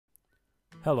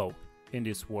Hello, in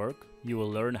this work you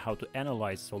will learn how to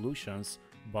analyze solutions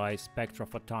by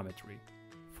spectrophotometry.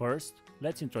 First,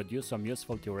 let's introduce some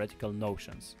useful theoretical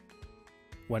notions.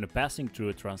 When passing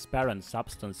through transparent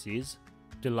substances,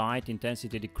 the light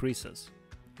intensity decreases,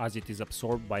 as it is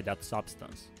absorbed by that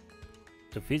substance.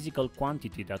 The physical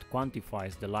quantity that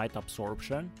quantifies the light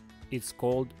absorption is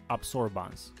called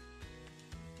absorbance.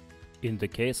 In the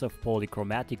case of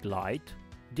polychromatic light,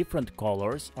 different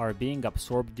colors are being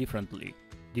absorbed differently,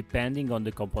 depending on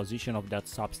the composition of that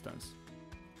substance.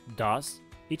 Thus,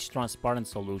 each transparent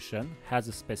solution has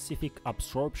a specific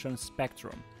absorption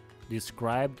spectrum,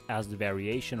 described as the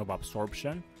variation of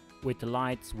absorption with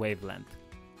light's wavelength.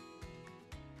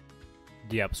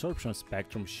 The absorption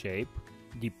spectrum shape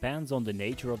depends on the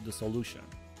nature of the solution,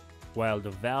 while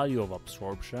the value of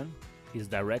absorption is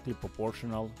directly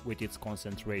proportional with its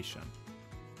concentration.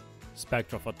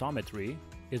 Spectrophotometry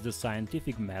is the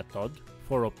scientific method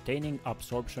for obtaining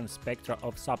absorption spectra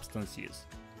of substances,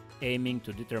 aiming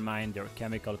to determine their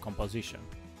chemical composition.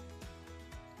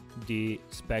 The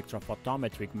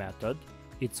spectrophotometric method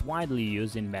is widely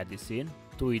used in medicine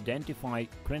to identify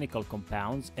clinical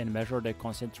compounds and measure their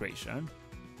concentration,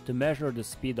 to measure the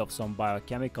speed of some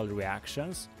biochemical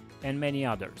reactions, and many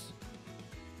others.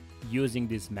 Using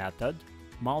this method,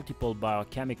 multiple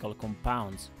biochemical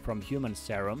compounds from human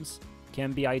serums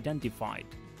can be identified,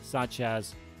 such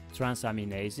as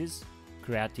transaminases,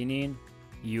 creatinine,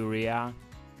 urea,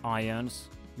 ions,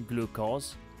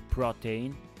 glucose,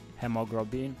 protein,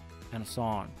 hemoglobin, and so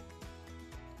on.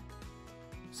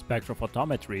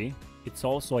 Spectrophotometry is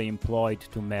also employed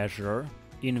to measure,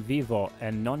 in vivo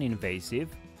and non-invasive,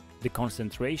 the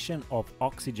concentration of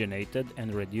oxygenated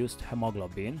and reduced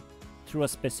hemoglobin through a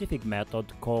specific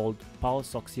method called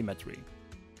pulse oximetry.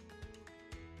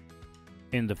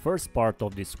 In the first part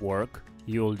of this work,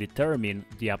 you will determine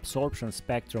the absorption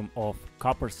spectrum of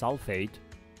copper sulfate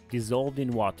dissolved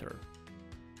in water.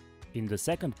 In the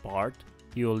second part,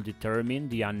 you will determine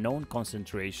the unknown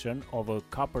concentration of a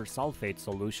copper sulfate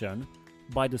solution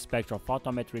by the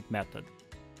spectrophotometric method.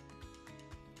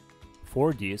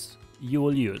 For this, you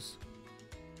will use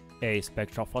a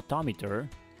spectrophotometer,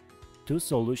 two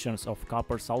solutions of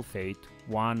copper sulfate,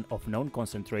 one of known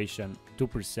concentration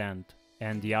 2%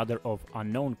 and the other of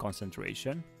unknown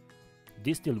concentration,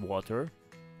 distilled water,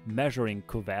 measuring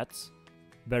cuvettes,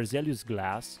 Berzelius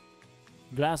glass,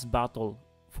 glass bottle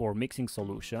for mixing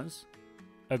solutions,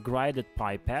 a graded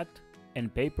pipette,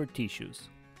 and paper tissues.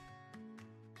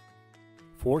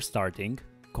 For starting,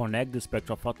 connect the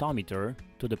spectrophotometer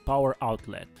to the power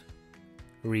outlet.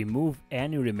 Remove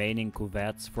any remaining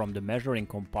cuvettes from the measuring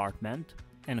compartment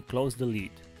and close the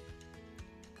lid.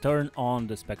 Turn on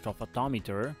the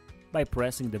spectrophotometer by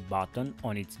pressing the button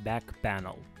on its back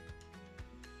panel.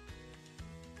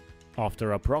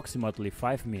 After approximately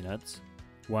 5 minutes,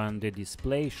 when the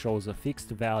display shows a fixed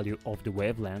value of the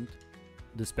wavelength,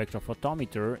 the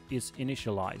spectrophotometer is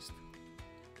initialized.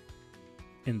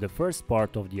 In the first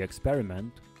part of the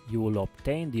experiment, you will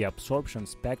obtain the absorption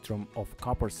spectrum of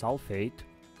copper sulfate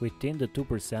within the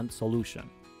 2% solution.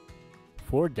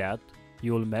 For that,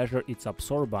 you will measure its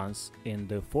absorbance in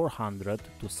the 400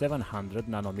 to 700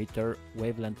 nanometer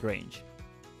wavelength range.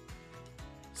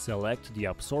 Select the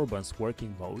absorbance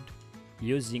working mode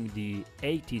using the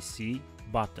ATC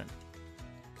button.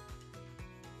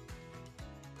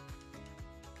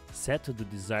 Set the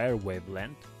desired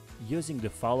wavelength using the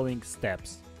following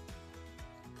steps.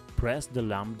 Press the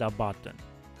lambda button.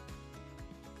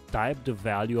 Type the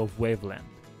value of wavelength.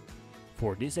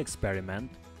 For this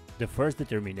experiment, the first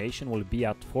determination will be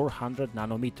at 400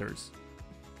 nanometers.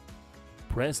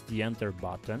 Press the enter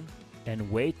button and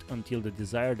wait until the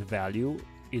desired value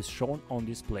is shown on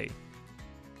display.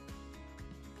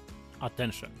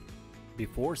 Attention!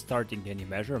 Before starting any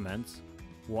measurements,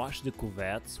 wash the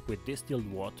cuvettes with distilled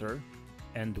water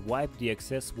and wipe the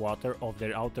excess water off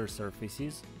their outer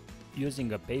surfaces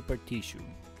using a paper tissue.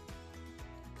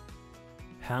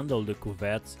 Handle the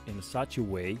cuvettes in such a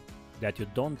way that you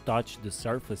don't touch the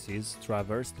surfaces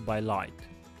traversed by light.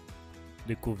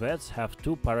 The cuvettes have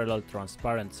two parallel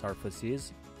transparent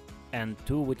surfaces and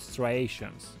two with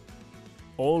striations.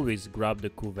 Always grab the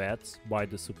cuvettes by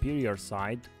the superior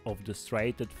side of the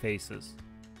striated faces.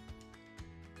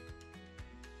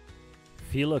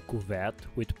 Fill a cuvette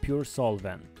with pure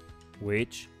solvent,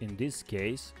 which, in this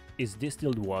case, is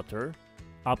distilled water,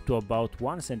 up to about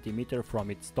 1 cm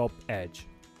from its top edge.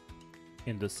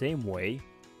 In the same way,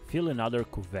 fill another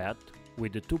cuvette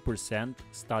with the 2%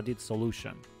 studied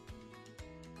solution.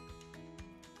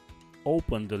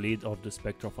 Open the lid of the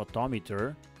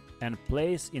spectrophotometer and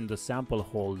place in the sample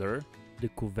holder the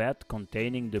cuvette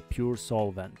containing the pure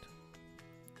solvent.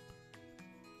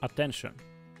 Attention!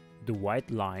 The white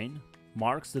line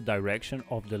marks the direction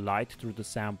of the light through the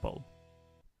sample.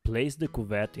 Place the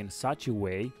cuvette in such a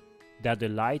way that the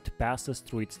light passes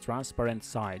through its transparent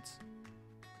sides.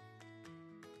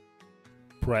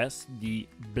 Press the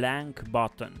blank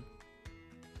button.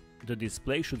 The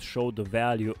display should show the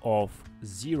value of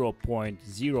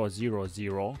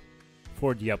 0.000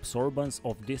 for the absorbance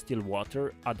of distilled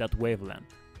water at that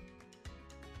wavelength.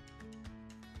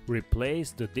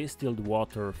 Replace the distilled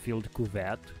water filled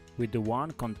cuvette with the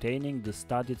one containing the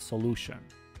studied solution.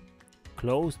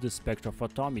 Close the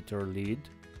spectrophotometer lid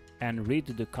and read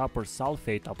the copper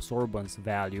sulfate absorbance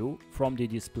value from the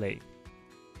display.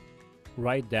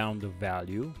 Write down the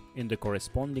value in the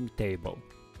corresponding table.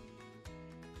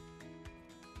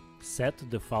 Set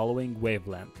the following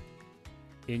wavelength.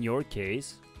 In your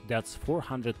case, that's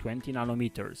 420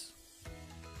 nanometers.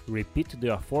 Repeat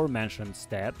the aforementioned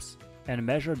steps and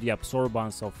measure the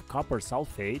absorbance of copper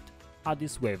sulfate at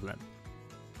this wavelength.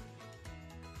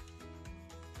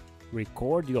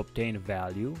 Record the obtained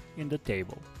value in the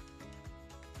table.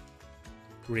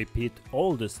 Repeat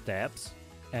all the steps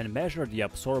and measure the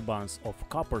absorbance of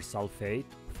copper sulfate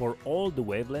for all the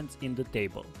wavelengths in the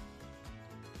table.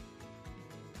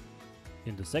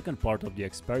 In the second part of the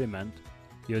experiment,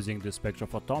 using the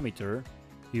spectrophotometer,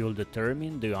 you will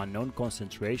determine the unknown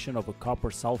concentration of a copper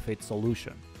sulfate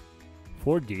solution.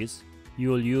 For this, you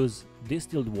will use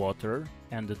distilled water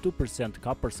and the 2%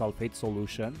 copper sulfate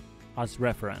solution as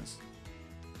reference.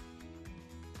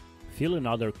 Fill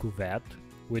another cuvette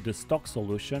with the stock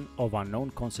solution of unknown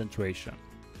concentration.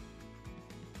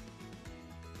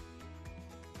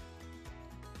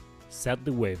 Set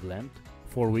the wavelength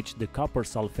for which the copper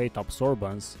sulfate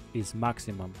absorbance is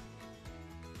maximum.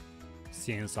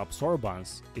 Since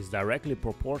absorbance is directly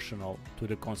proportional to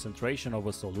the concentration of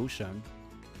a solution,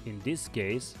 in this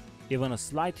case, even a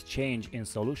slight change in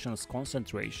solution's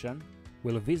concentration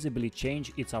will visibly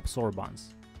change its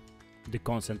absorbance. The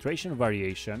concentration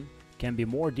variation can be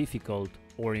more difficult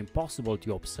or impossible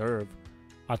to observe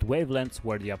at wavelengths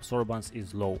where the absorbance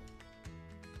is low.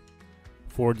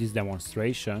 For this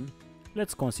demonstration,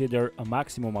 let's consider a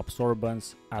maximum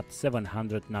absorbance at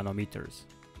 700 nanometers.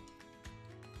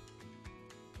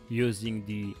 Using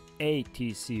the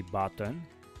ATC button,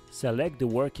 select the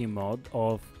working mode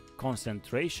of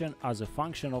concentration as a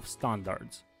function of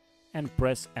standards and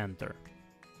press Enter.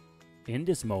 In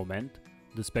this moment,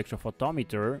 the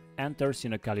spectrophotometer enters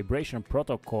in a calibration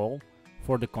protocol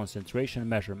for the concentration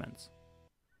measurements.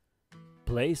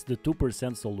 Place the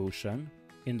 2% solution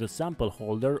in the sample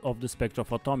holder of the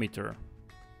spectrophotometer.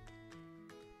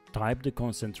 Type the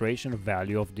concentration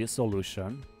value of this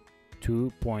solution,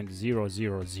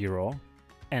 2.000,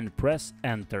 and press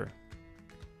Enter.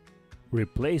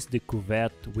 Replace the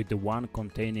cuvette with the one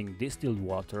containing distilled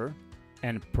water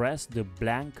and press the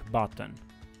blank button.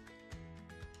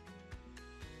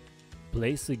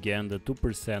 Place again the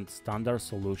 2% standard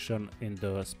solution in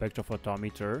the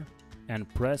spectrophotometer and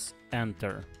press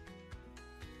Enter.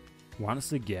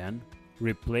 Once again,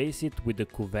 replace it with the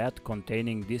cuvette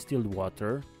containing distilled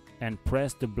water and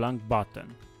press the blank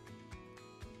button.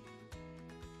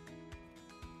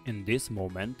 In this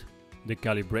moment, the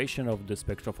calibration of the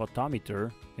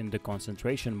spectrophotometer in the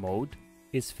concentration mode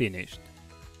is finished.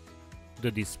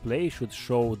 The display should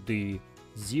show the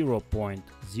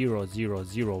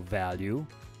 0.000 value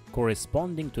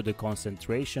corresponding to the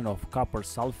concentration of copper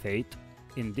sulfate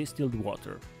in distilled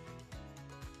water.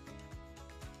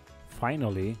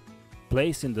 Finally,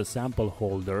 place in the sample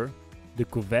holder the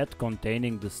cuvette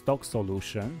containing the stock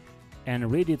solution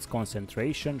and read its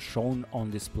concentration shown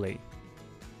on display.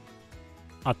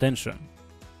 Attention!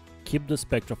 Keep the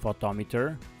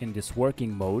spectrophotometer in this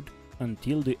working mode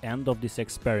until the end of this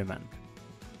experiment.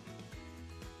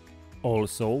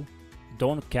 Also,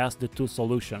 don't cast the two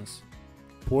solutions.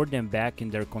 Pour them back in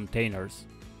their containers.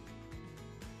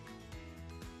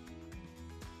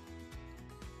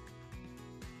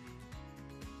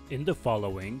 In the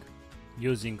following,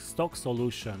 using stock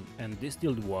solution and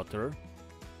distilled water,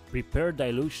 prepare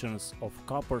dilutions of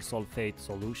copper sulfate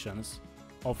solutions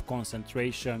of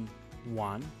concentration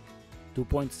 1,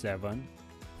 2.7,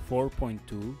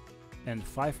 4.2 and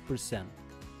 5%.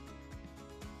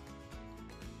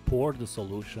 Pour the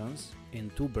solutions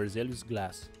into Berzelius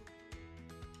glass.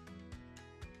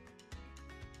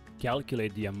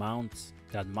 Calculate the amounts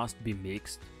that must be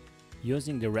mixed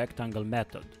using the rectangle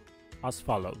method as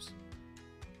follows.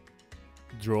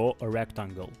 Draw a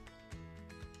rectangle.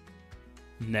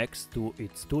 Next to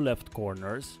its two left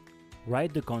corners,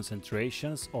 write the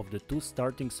concentrations of the two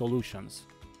starting solutions.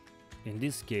 In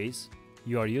this case,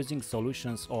 you are using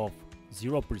solutions of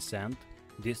 0%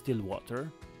 distilled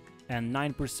water and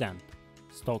 9%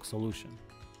 stock solution.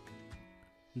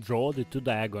 Draw the two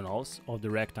diagonals of the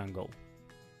rectangle.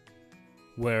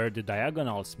 Where the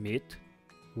diagonals meet,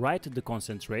 write the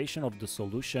concentration of the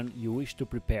solution you wish to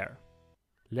prepare.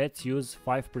 Let's use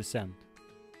 5%.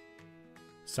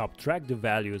 Subtract the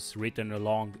values written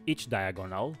along each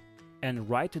diagonal and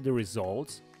write the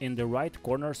results in the right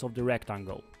corners of the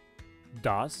rectangle.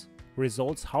 Thus,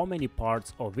 results how many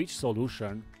parts of each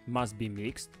solution must be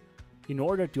mixed in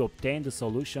order to obtain the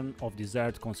solution of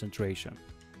desired concentration.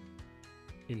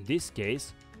 In this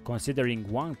case, considering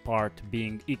one part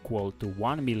being equal to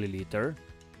 1 milliliter,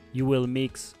 you will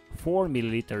mix 4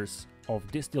 milliliters of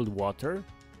distilled water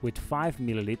with 5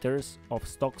 milliliters of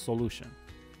stock solution.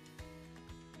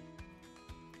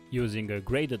 Using a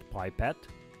graded pipette,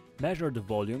 measure the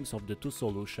volumes of the two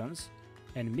solutions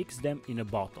and mix them in a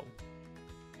bottle.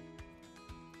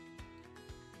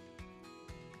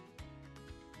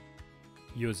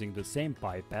 Using the same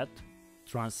pipette,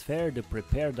 transfer the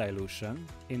prepared dilution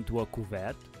into a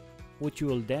cuvette, which you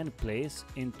will then place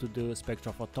into the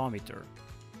spectrophotometer.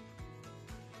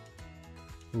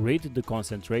 Read the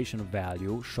concentration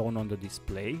value shown on the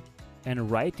display and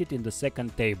write it in the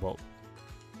second table.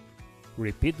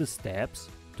 Repeat the steps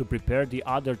to prepare the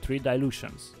other three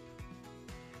dilutions.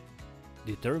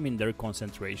 Determine their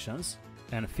concentrations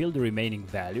and fill the remaining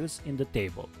values in the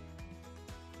table.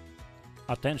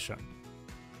 Attention!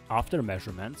 After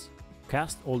measurements,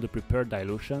 cast all the prepared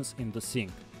dilutions in the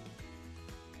sink.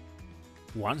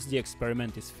 Once the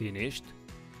experiment is finished,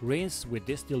 rinse with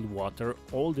distilled water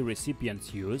all the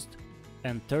recipients used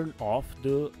and turn off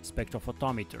the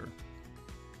spectrophotometer.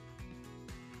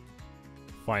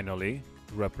 Finally,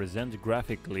 represent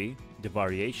graphically the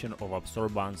variation of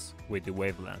absorbance with the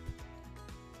wavelength.